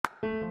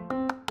Hey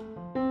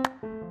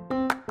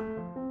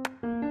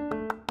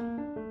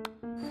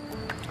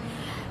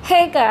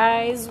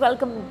guys,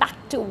 welcome back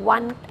to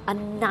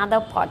another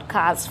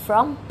podcast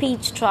from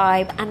Peach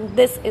Tribe, and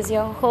this is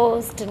your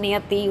host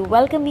Niyati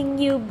welcoming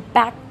you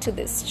back to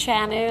this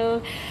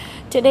channel.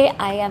 Today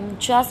I am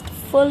just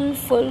full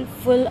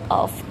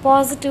of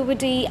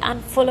positivity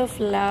and full of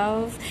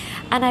love,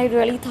 and I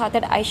really thought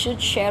that I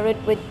should share it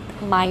with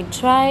my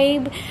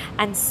tribe,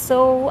 and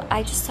so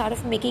I just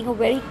started making a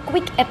very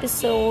quick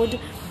episode.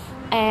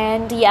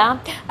 And yeah,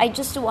 I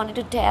just wanted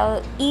to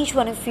tell each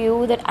one of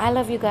you that I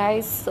love you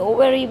guys so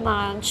very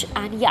much.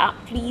 And yeah,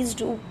 please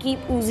do keep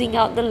oozing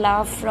out the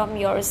love from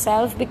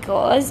yourself,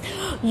 because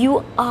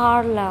you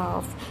are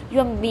love.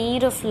 You're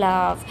made of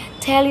love.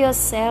 Tell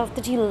yourself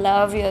that you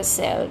love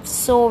yourself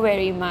so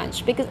very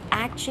much, because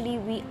actually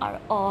we are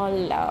all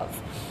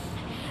love.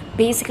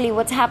 Basically,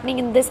 what's happening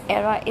in this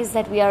era is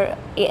that we are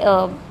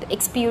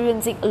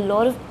experiencing a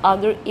lot of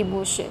other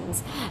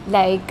emotions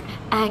like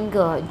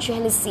anger,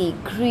 jealousy,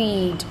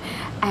 greed,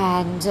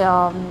 and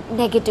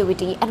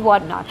negativity and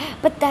whatnot.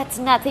 But that's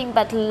nothing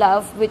but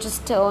love, which is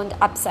turned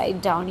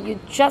upside down. You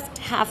just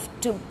have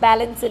to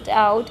balance it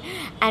out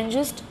and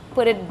just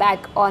put it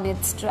back on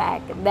its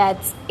track.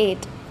 That's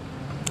it.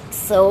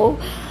 So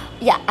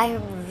yeah, I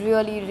am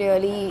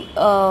really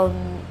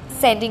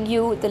sending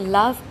you the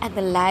love and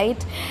the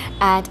light,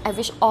 and I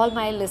wish all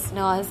my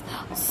listeners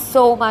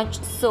so much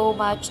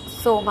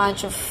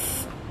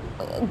of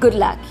good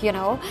luck,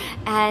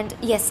 and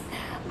yes,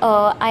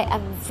 I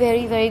am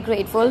very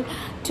grateful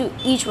to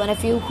each one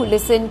of you who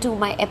listen to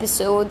my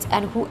episodes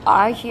and who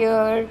are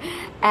here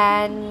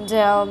and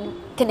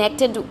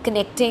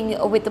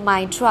connecting with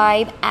my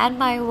tribe and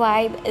my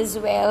vibe as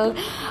well.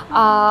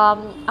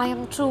 I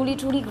am truly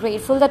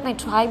grateful that my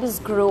tribe is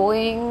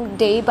growing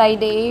day by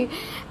day,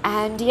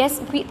 and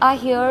yes, we are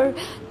here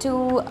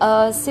to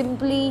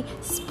simply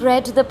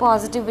spread the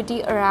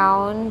positivity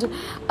around,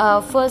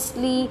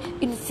 firstly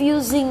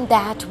infusing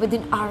that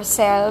within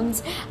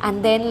ourselves,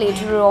 and then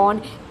later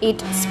on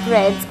it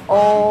spreads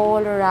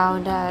all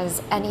around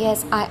us. And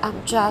yes, I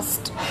am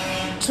just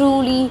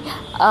truly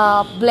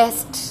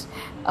blessed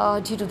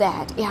due to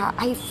that. Yeah,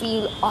 I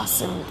feel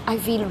awesome. I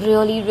feel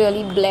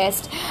really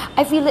blessed.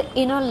 I feel the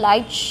inner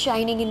light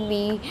shining in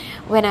me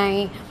when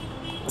I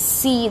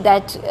see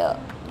that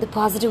the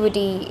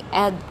positivity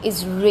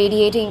is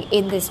radiating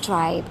in this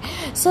tribe.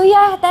 So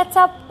yeah, that's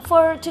up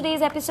for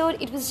today's episode.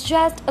 It was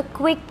just a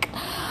quick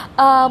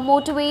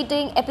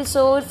motivating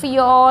episode for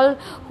you all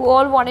who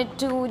all wanted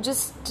to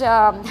just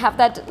have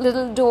that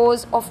little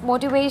dose of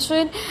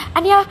motivation.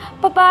 And yeah,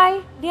 bye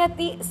bye,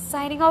 Niyati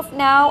signing off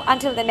now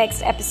until the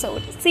next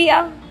episode. See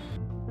ya.